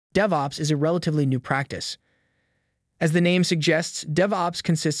DevOps is a relatively new practice. As the name suggests, DevOps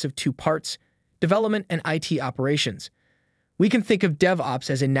consists of two parts: development and IT operations. We can think of DevOps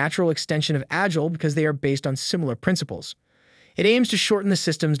as a natural extension of Agile because they are based on similar principles. It aims to shorten the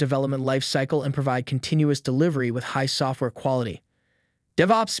system's development lifecycle and provide continuous delivery with high software quality.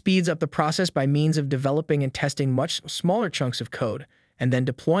 DevOps speeds up the process by means of developing and testing much smaller chunks of code, and then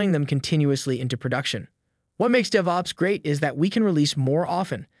deploying them continuously into production. What makes DevOps great is that we can release more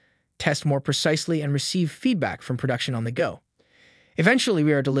often, test more precisely, and receive feedback from production on the go. Eventually,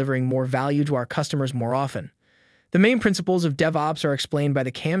 we are delivering more value to our customers more often. The main principles of DevOps are explained by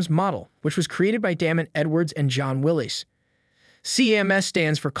the C.A.M.S model, which was created by Damon Edwards and John Willis. C.A.M.S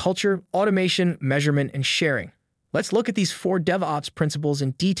stands for culture, automation, measurement, and sharing. Let's look at these 4 DevOps principles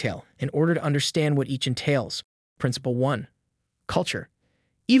in detail in order to understand what each entails. Principle 1. Culture.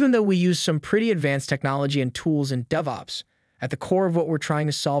 Even though we use some pretty advanced technology and tools in DevOps, at the core of what we're trying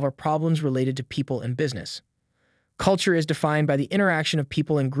to solve are problems related to people and business. Culture is defined by the interaction of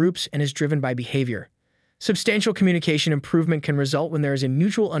people in groups and is driven by behavior. Substantial communication improvement can result when there is a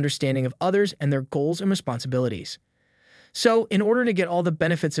mutual understanding of others and their goals and responsibilities. So, in order to get all the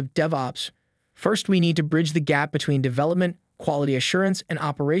benefits of DevOps, first we need to bridge the gap between development, quality assurance, and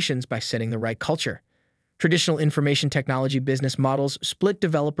operations by setting the right culture. Traditional information technology business models split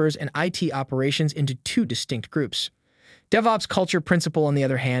developers and IT operations into 2 distinct groups. DevOps culture principle, on the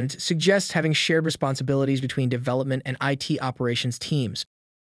other hand, suggests having shared responsibilities between development and IT operations teams.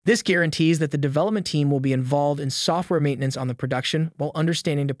 This guarantees that the development team will be involved in software maintenance on the production while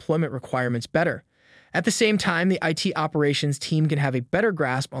understanding deployment requirements better. At the same time, the IT operations team can have a better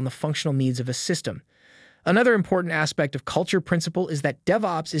grasp on the functional needs of a system. Another important aspect of culture principle is that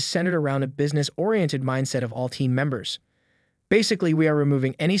DevOps is centered around a business-oriented mindset of all team members. Basically, we are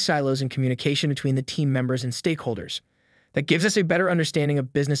removing any silos in communication between the team members and stakeholders. That gives us a better understanding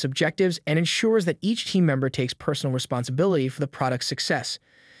of business objectives and ensures that each team member takes personal responsibility for the product's success.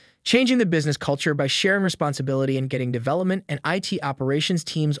 Changing the business culture by sharing responsibility and getting development and IT operations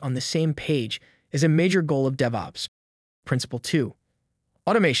teams on the same page is a major goal of DevOps. Principle 2.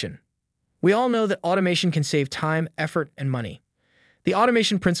 Automation. We all know that automation can save time, effort, and money. The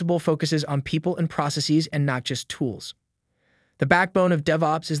automation principle focuses on people and processes and not just tools. The backbone of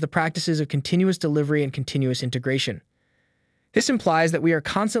DevOps is the practices of continuous delivery and continuous integration. This implies that we are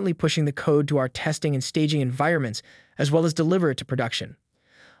constantly pushing the code to our testing and staging environments as well as deliver it to production.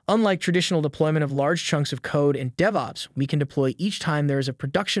 Unlike traditional deployment of large chunks of code in DevOps, we can deploy each time there is a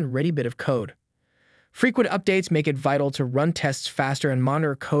production-ready bit of code. Frequent updates make it vital to run tests faster and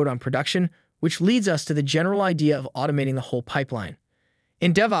monitor code on production, which leads us to the general idea of automating the whole pipeline.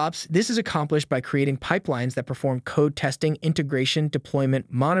 In DevOps, this is accomplished by creating pipelines that perform code testing, integration,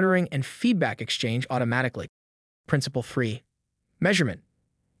 deployment, monitoring, and feedback exchange automatically. Principle 3. Measurement.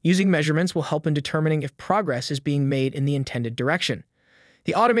 Using measurements will help in determining if progress is being made in the intended direction.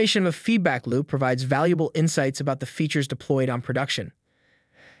 The automation of a feedback loop provides valuable insights about the features deployed on production.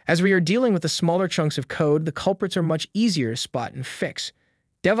 As we are dealing with the smaller chunks of code, the culprits are much easier to spot and fix.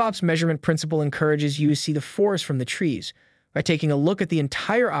 DevOps measurement principle encourages you to see the forest from the trees by taking a look at the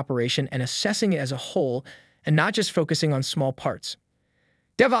entire operation and assessing it as a whole and not just focusing on small parts.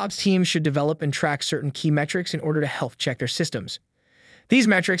 DevOps teams should develop and track certain key metrics in order to health check their systems. These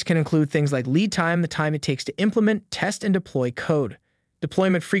metrics can include things like lead time, the time it takes to implement, test, and deploy code,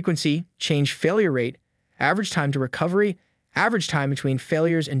 deployment frequency, change failure rate, average time to recovery, average time between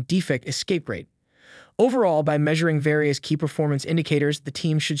failures, and defect escape rate. Overall, by measuring various key performance indicators, the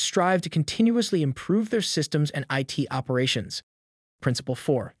team should strive to continuously improve their systems and IT operations. Principle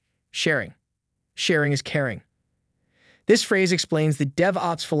 4. Sharing. Sharing is caring. This phrase explains the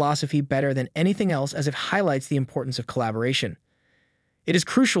DevOps philosophy better than anything else as it highlights the importance of collaboration. It is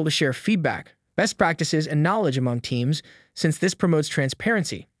crucial to share feedback, best practices, and knowledge among teams, since this promotes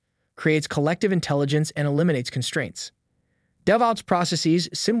transparency, creates collective intelligence, and eliminates constraints. DevOps processes,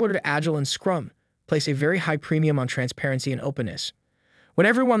 similar to Agile and Scrum, place a very high premium on transparency and openness. When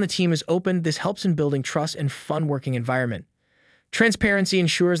everyone on the team is open, this helps in building trust and fun working environment. Transparency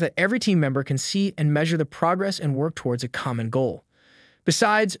ensures that every team member can see and measure the progress and work towards a common goal.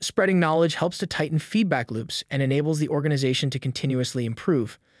 Besides, spreading knowledge helps to tighten feedback loops and enables the organization to continuously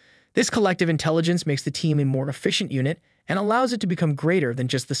improve. This collective intelligence makes the team a more efficient unit and allows it to become greater than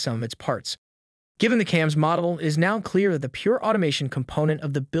just the sum of its parts. Given the C.A.M.S model, it is now clear that the pure automation component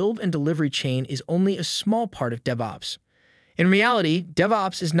of the build and delivery chain is only a small part of DevOps. In reality,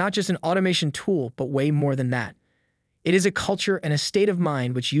 DevOps is not just an automation tool, but way more than that. It is a culture and a state of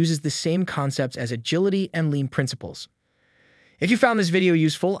mind which uses the same concepts as agility and lean principles. If you found this video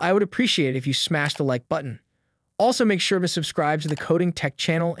useful, I would appreciate it if you smashed the like button. Also, make sure to subscribe to the Coding Tech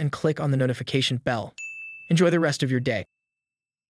channel and click on the notification bell. Enjoy the rest of your day.